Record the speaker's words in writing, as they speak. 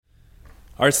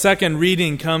Our second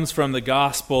reading comes from the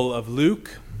Gospel of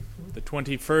Luke, the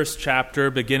 21st chapter,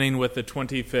 beginning with the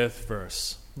 25th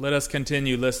verse. Let us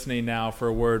continue listening now for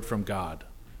a word from God.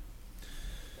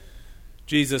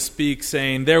 Jesus speaks,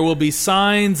 saying, "There will be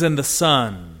signs in the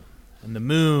sun, and the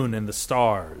moon, and the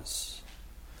stars.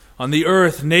 On the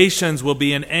earth, nations will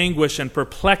be in anguish and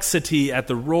perplexity at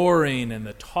the roaring and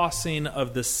the tossing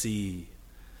of the sea.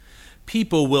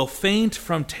 People will faint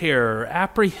from terror,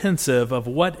 apprehensive of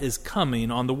what is coming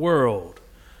on the world,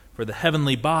 for the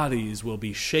heavenly bodies will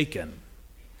be shaken.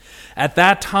 At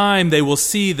that time they will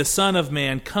see the Son of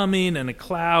Man coming in a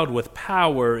cloud with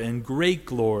power and great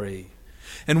glory.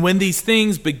 And when these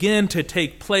things begin to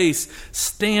take place,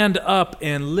 stand up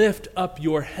and lift up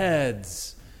your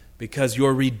heads, because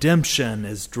your redemption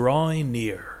is drawing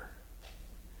near."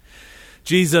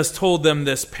 Jesus told them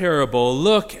this parable,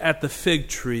 "Look at the fig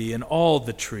tree and all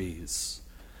the trees.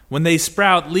 When they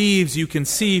sprout leaves, you can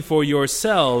see for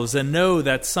yourselves and know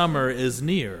that summer is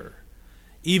near.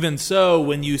 Even so,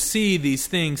 when you see these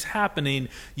things happening,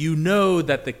 you know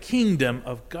that the kingdom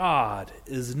of God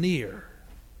is near.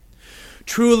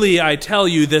 Truly, I tell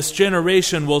you, this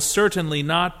generation will certainly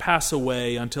not pass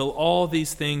away until all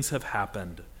these things have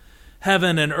happened.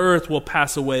 Heaven and earth will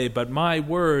pass away, but my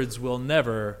words will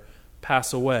never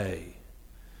pass away.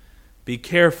 Be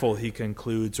careful," he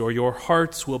concludes, "or your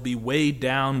hearts will be weighed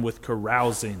down with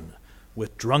carousing,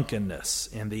 with drunkenness,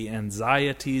 and the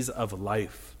anxieties of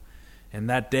life. And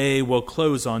that day will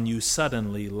close on you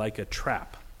suddenly like a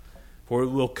trap. For it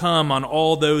will come on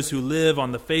all those who live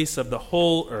on the face of the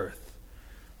whole earth.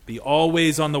 Be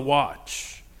always on the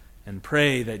watch, and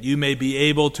pray that you may be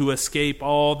able to escape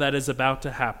all that is about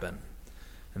to happen,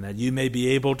 and that you may be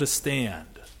able to stand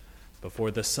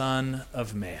before the Son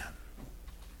of Man."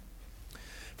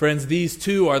 Friends, these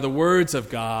two are the words of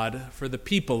God for the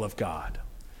people of God.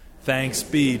 Thanks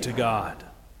be to God.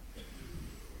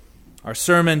 Our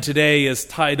sermon today is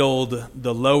titled,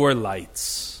 "The Lower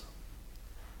Lights."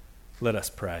 Let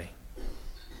us pray.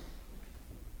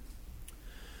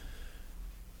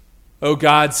 O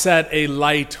God, set a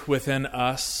light within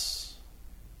us,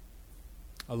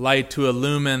 a light to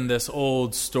illumine this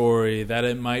old story, that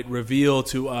it might reveal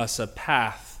to us a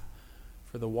path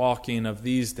for the walking of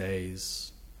these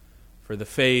days, for the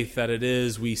faith that it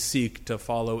is we seek to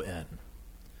follow in.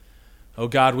 O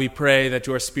God, we pray that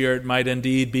your Spirit might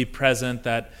indeed be present,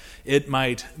 that it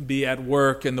might be at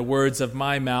work in the words of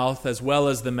my mouth as well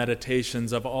as the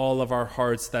meditations of all of our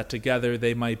hearts, that together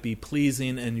they might be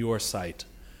pleasing in your sight.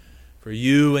 For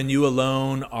you and you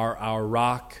alone are our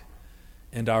rock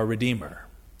and our Redeemer.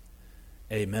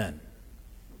 Amen.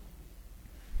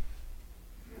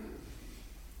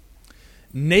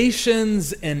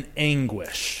 Nations in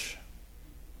anguish,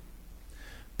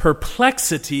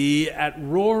 perplexity at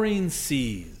roaring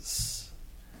seas,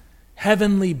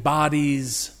 heavenly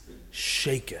bodies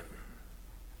shaken.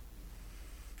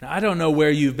 Now, I don't know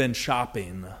where you've been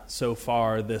shopping so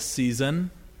far this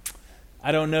season.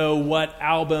 I don't know what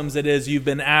albums it is you've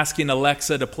been asking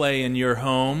Alexa to play in your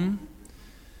home.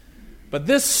 But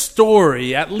this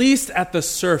story, at least at the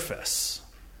surface,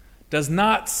 does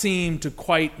not seem to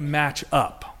quite match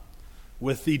up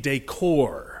with the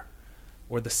decor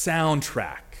or the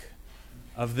soundtrack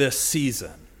of this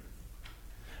season.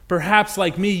 Perhaps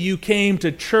like me, you came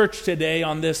to church today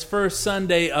on this first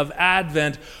Sunday of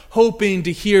Advent hoping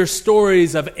to hear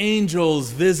stories of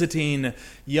angels visiting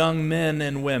young men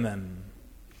and women,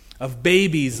 of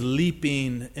babies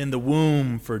leaping in the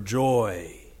womb for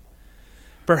joy.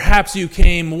 Perhaps you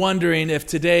came wondering if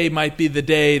today might be the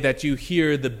day that you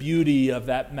hear the beauty of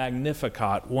that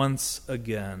Magnificat once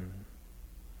again.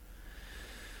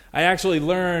 I actually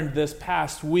learned this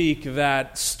past week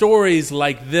that stories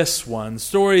like this one,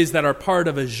 stories that are part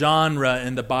of a genre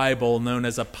in the Bible known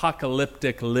as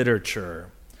apocalyptic literature,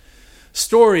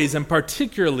 stories, and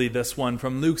particularly this one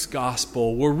from Luke's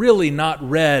Gospel, were really not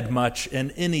read much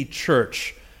in any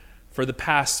church for the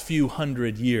past few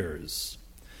hundred years.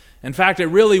 In fact, it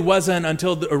really wasn't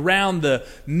until around the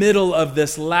middle of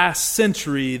this last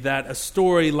century that a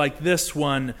story like this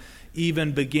one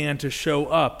even began to show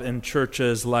up in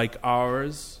churches like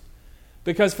ours.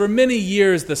 Because for many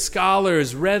years, the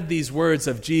scholars read these words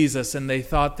of Jesus and they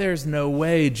thought, there's no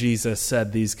way Jesus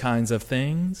said these kinds of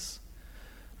things.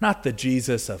 Not the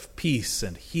Jesus of peace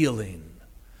and healing,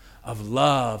 of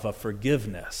love, of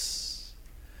forgiveness.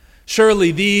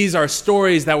 Surely these are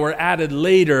stories that were added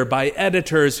later by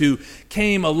editors who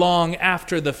came along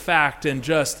after the fact and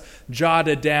just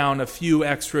jotted down a few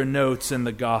extra notes in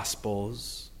the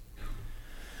Gospels.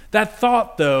 That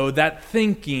thought, though, that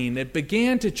thinking, it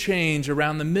began to change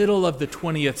around the middle of the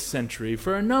 20th century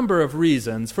for a number of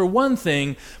reasons. For one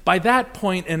thing, by that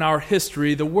point in our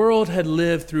history, the world had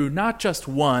lived through not just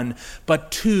one,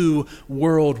 but 2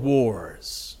 world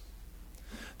wars.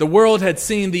 The world had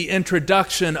seen the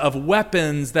introduction of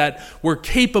weapons that were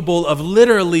capable of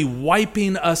literally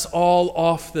wiping us all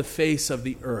off the face of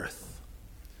the earth.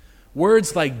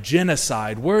 Words like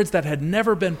genocide, words that had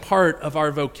never been part of our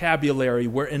vocabulary,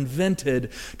 were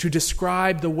invented to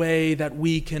describe the way that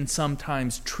we can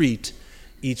sometimes treat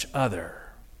each other.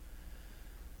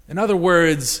 In other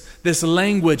words, this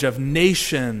language of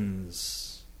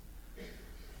nations,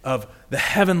 of the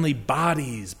heavenly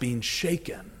bodies being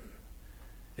shaken,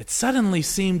 it suddenly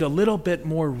seemed a little bit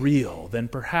more real than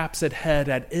perhaps it had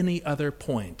at any other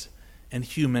point in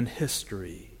human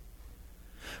history.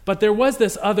 But there was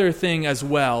this other thing as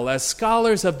well, as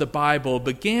scholars of the Bible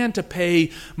began to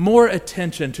pay more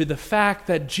attention to the fact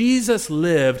that Jesus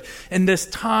lived in this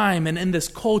time and in this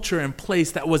culture and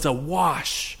place that was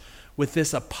awash with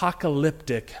this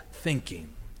apocalyptic thinking,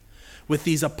 with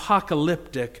these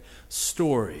apocalyptic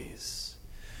stories.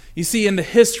 You see, in the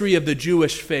history of the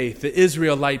Jewish faith, the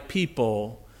Israelite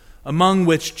people, among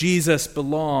which Jesus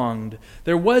belonged,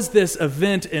 there was this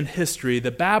event in history, the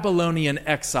Babylonian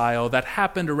exile, that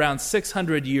happened around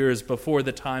 600 years before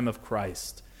the time of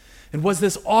Christ. It was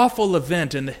this awful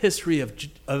event in the history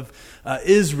of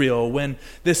Israel when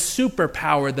this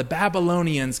superpower, the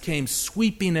Babylonians, came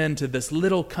sweeping into this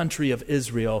little country of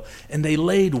Israel, and they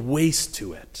laid waste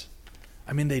to it.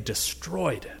 I mean, they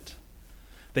destroyed it.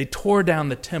 They tore down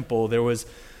the temple. There was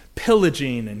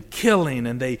pillaging and killing,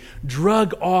 and they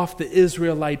drug off the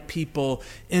Israelite people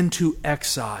into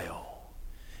exile.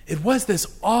 It was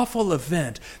this awful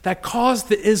event that caused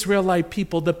the Israelite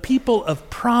people, the people of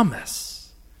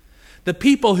promise, the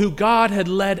people who God had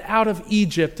led out of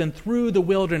Egypt and through the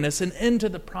wilderness and into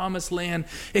the promised land,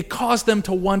 it caused them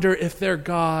to wonder if their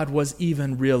God was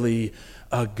even really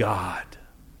a God.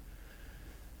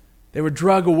 They were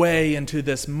dragged away into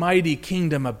this mighty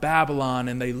kingdom of Babylon,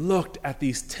 and they looked at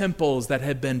these temples that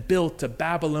had been built to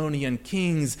Babylonian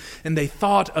kings, and they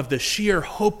thought of the sheer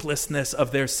hopelessness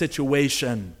of their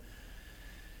situation,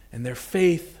 and their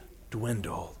faith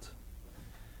dwindled.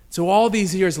 So all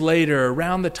these years later,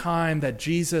 around the time that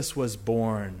Jesus was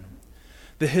born,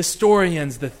 the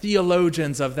historians, the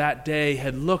theologians of that day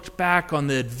had looked back on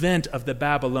the event of the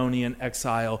Babylonian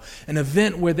exile, an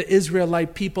event where the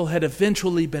Israelite people had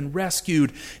eventually been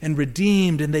rescued and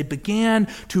redeemed, and they began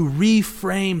to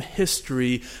reframe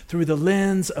history through the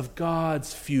lens of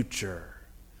God's future.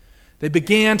 They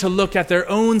began to look at their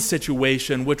own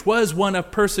situation, which was one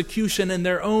of persecution in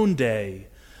their own day,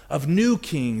 of new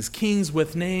kings, kings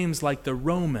with names like the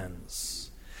Romans.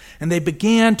 And they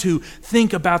began to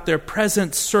think about their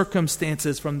present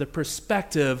circumstances from the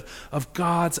perspective of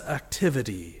God's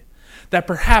activity. That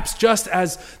perhaps just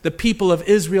as the people of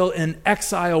Israel in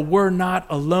exile were not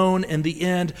alone in the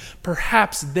end,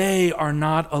 perhaps they are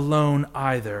not alone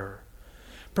either.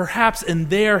 Perhaps in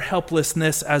their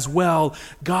helplessness as well,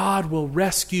 God will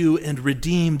rescue and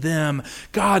redeem them.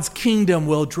 God's kingdom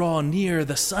will draw near.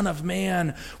 The Son of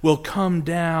Man will come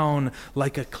down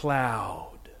like a cloud.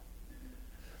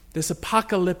 This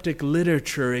apocalyptic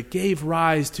literature, it gave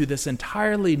rise to this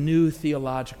entirely new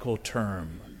theological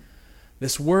term,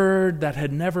 this word that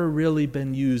had never really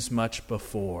been used much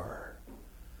before.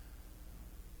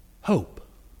 Hope.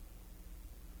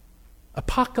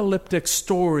 Apocalyptic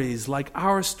stories like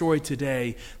our story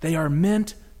today, they are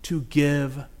meant to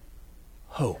give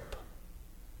hope.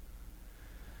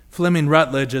 Fleming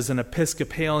Rutledge is an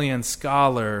Episcopalian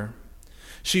scholar.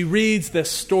 She reads this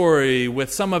story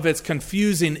with some of its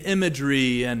confusing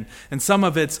imagery and some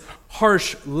of its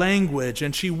harsh language,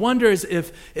 and she wonders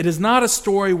if it is not a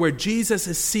story where Jesus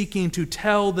is seeking to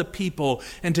tell the people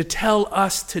and to tell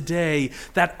us today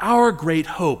that our great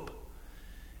hope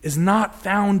is not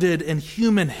founded in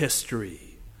human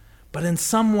history, but in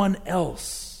someone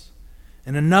else,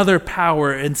 in another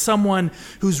power, in someone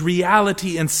whose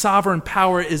reality and sovereign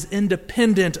power is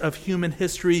independent of human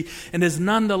history and is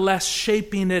nonetheless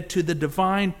shaping it to the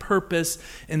divine purpose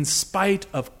in spite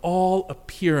of all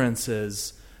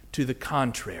appearances to the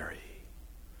contrary.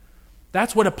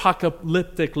 That's what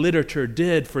apocalyptic literature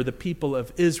did for the people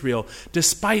of Israel.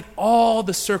 Despite all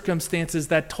the circumstances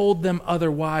that told them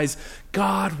otherwise,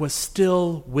 God was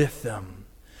still with them.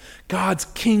 God's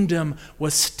kingdom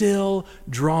was still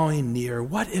drawing near.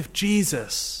 What if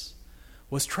Jesus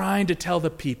was trying to tell the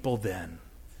people then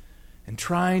and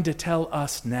trying to tell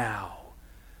us now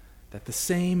that the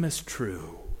same is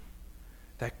true,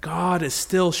 that God is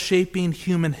still shaping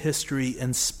human history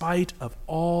in spite of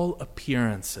all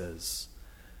appearances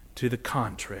to the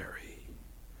contrary.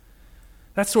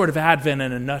 That's sort of Advent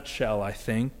in a nutshell, I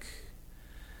think.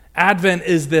 Advent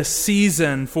is this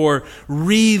season for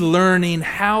relearning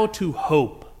how to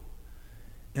hope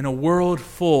in a world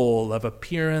full of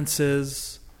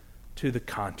appearances to the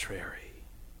contrary.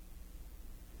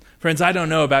 Friends, I don't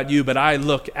know about you, but I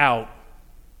look out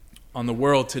on the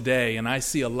world today and I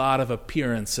see a lot of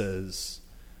appearances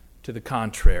to the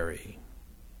contrary.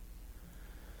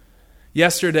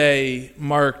 Yesterday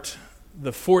marked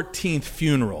the 14th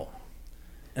funeral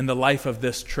in the life of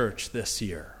this church this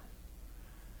year,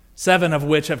 7 of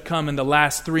which have come in the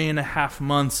last 3.5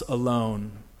 months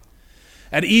alone.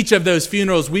 At each of those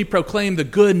funerals, we proclaim the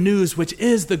good news, which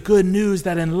is the good news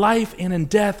that in life and in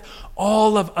death,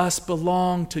 all of us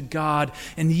belong to God.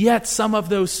 And yet some of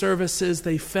those services,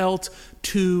 they felt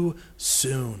too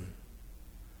soon.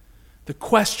 The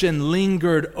question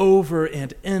lingered over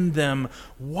and in them,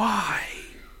 why?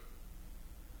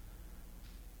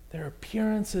 There are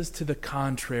appearances to the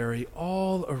contrary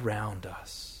all around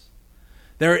us.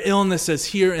 There are illnesses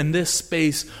here in this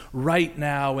space right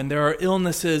now, and there are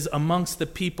illnesses amongst the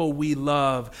people we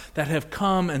love that have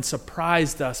come and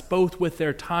surprised us, both with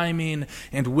their timing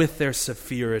and with their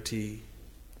severity.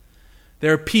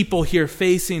 There are people here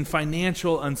facing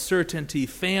financial uncertainty,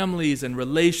 families and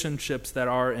relationships that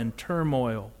are in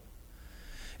turmoil.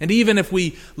 And even if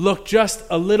we look just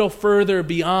a little further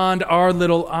beyond our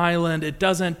little island, it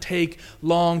doesn't take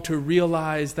long to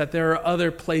realize that there are other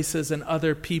places and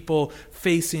other people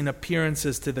facing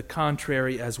appearances to the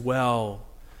contrary as well.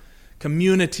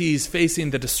 Communities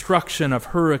facing the destruction of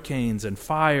hurricanes and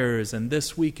fires and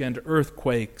this weekend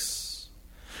earthquakes.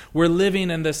 We're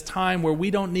living in this time where we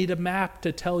don't need a map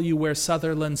to tell you where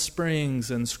Sutherland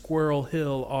Springs and Squirrel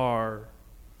Hill are.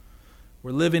 We're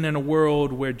living in a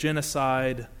world where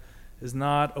genocide is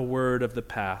not a word of the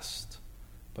past,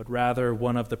 but rather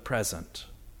one of the present,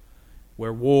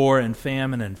 where war and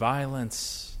famine and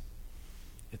violence,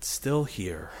 it's still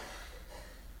here.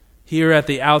 Here at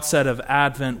the outset of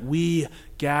Advent, we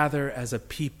gather as a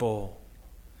people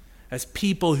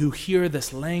who hear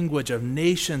this language of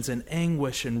nations in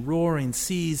anguish and roaring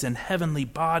seas and heavenly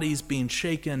bodies being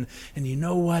shaken. And you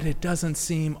know what? It doesn't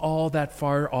seem all that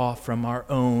far off from our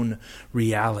own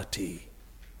reality.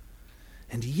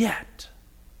 And yet,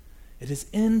 it is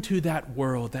into that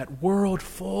world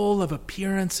full of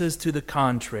appearances to the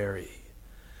contrary,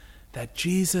 that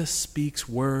Jesus speaks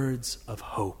words of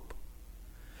hope.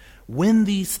 When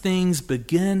these things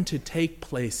begin to take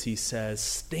place, he says,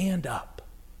 stand up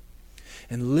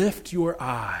and lift your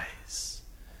eyes,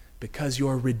 because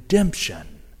your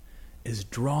redemption is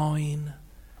drawing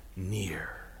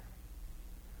near.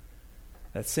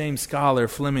 That same scholar,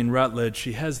 Fleming Rutledge,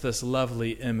 she has this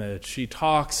lovely image. She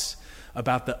talks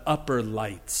about the upper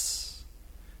lights.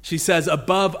 She says,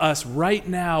 above us right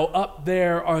now, up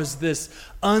there is this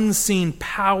unseen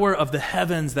power of the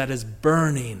heavens that is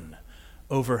burning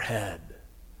overhead.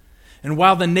 And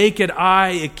while the naked eye,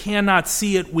 it cannot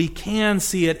see it, we can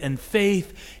see it in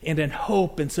faith and in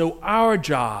hope. And so our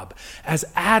job as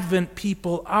Advent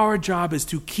people, our job is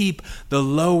to keep the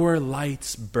lower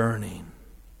lights burning.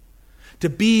 To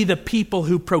be the people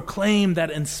who proclaim that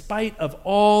in spite of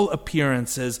all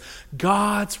appearances,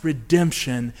 God's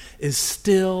redemption is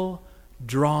still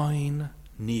drawing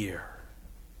near.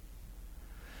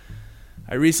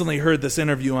 I recently heard this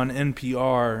interview on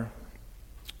NPR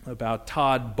about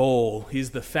Todd Bohl. He's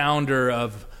the founder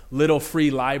of Little Free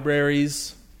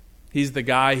Libraries. He's the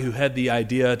guy who had the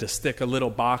idea to stick a little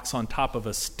box on top of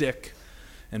a stick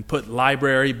and put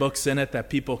library books in it that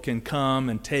people can come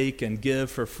and take and give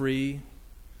for free.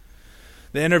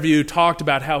 The interview talked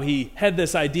about how he had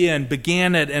this idea and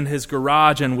began it in his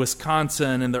garage in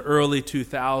Wisconsin in the early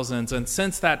 2000s. And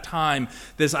since that time,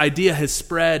 this idea has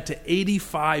spread to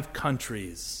 85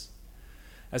 countries.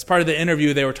 As part of the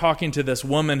interview, they were talking to this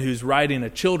woman who's writing a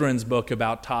children's book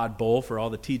about Todd Bohl for all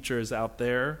the teachers out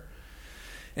there.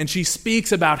 And she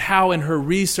speaks about how in her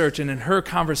research and in her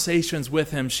conversations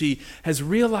with him, she has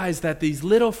realized that these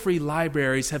little free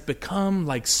libraries have become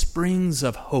like springs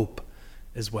of hope,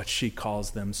 is what she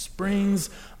calls them, springs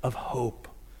of hope.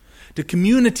 To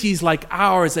communities like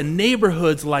ours and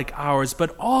neighborhoods like ours,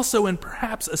 but also and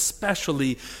perhaps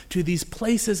especially to these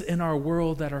places in our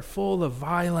world that are full of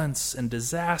violence and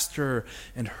disaster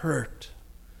and hurt.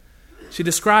 She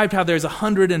described how there's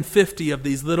 150 of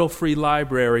these little free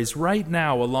libraries right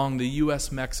now along the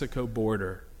U.S.-Mexico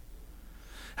border.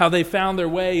 How they found their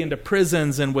way into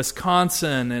prisons in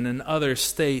Wisconsin and in other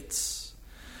states.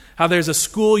 How there's a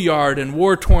schoolyard in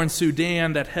war-torn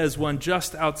Sudan that has one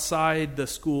just outside the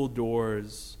school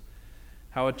doors.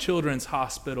 How a children's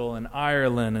hospital in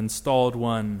Ireland installed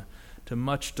one to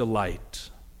much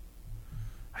delight.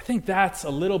 I think that's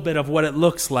a little bit of what it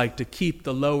looks like to keep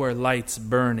the lower lights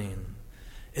burning.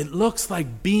 It looks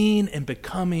like being and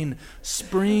becoming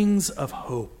springs of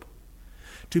hope.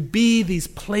 To be these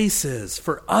places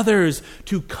for others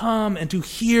to come and to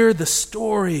hear the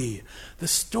story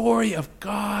of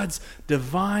God's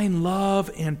divine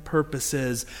love and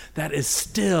purposes that is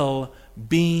still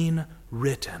being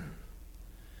written.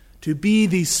 To be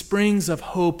these springs of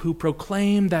hope who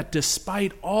proclaim that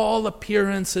despite all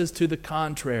appearances to the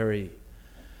contrary,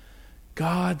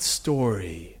 God's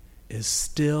story is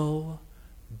still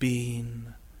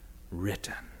being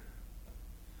written.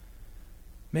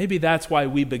 Maybe that's why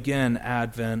we begin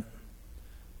Advent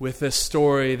with this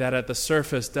story that at the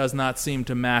surface does not seem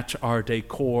to match our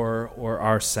decor or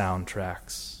our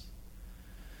soundtracks.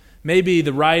 Maybe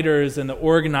the writers and the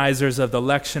organizers of the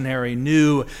lectionary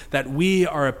knew that we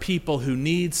are a people who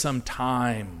need some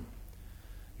time,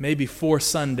 maybe 4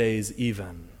 Sundays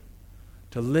even,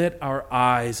 to let our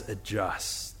eyes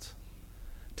adjust,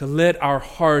 to let our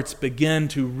hearts begin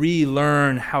to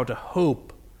relearn how to hope,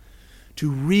 to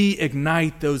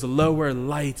reignite those lower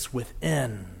lights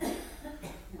within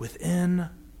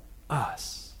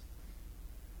us.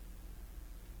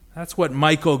 That's what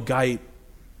Michael Geit,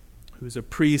 who's a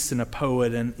priest and a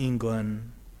poet in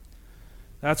England,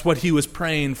 that's what he was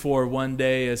praying for one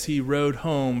day as he rode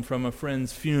home from a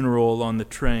friend's funeral on the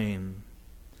train.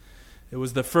 It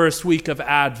was the first week of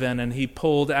Advent, and he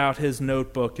pulled out his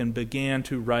notebook and began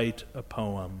to write a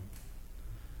poem.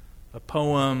 A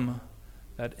poem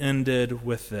that ended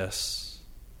with this.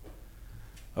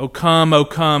 O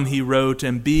come, he wrote,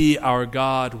 and be our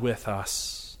God with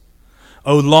us.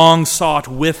 O long-sought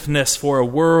witness for a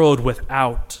world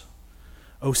without.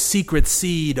 O secret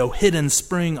seed, O hidden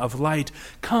spring of light,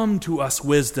 come to us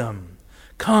wisdom.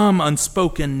 Come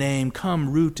unspoken name,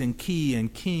 come root and key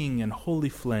and king and holy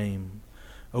flame.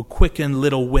 O quicken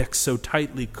little wick so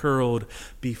tightly curled,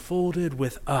 be folded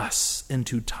with us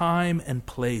into time and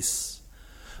place.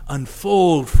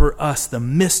 Unfold for us the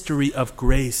mystery of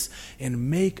grace and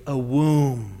make a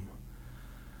womb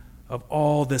of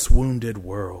all this wounded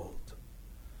world.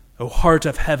 O heart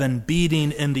of heaven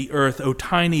beating in the earth, O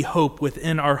tiny hope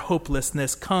within our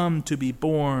hopelessness, come to be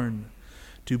born,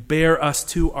 to bear us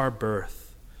to our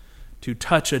birth, to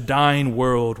touch a dying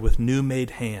world with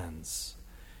new-made hands,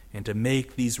 and to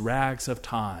make these rags of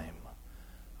time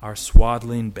our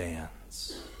swaddling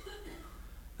bands.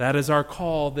 That is our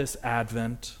call this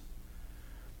Advent,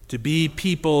 to be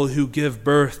people who give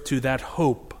birth to that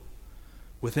hope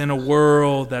within a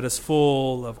world that is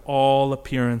full of all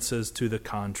appearances to the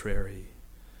contrary.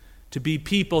 To be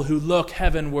people who look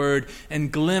heavenward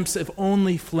and glimpse, if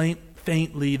only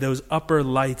faintly, those upper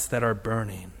lights that are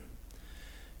burning.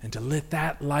 And to let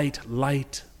that light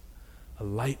a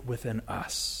light within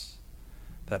us,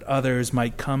 that others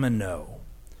might come and know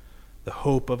the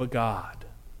hope of a God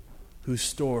whose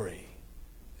story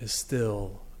is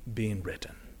still being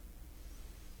written.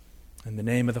 In the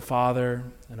name of the Father,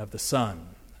 and of the Son,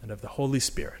 and of the Holy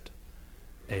Spirit,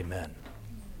 amen.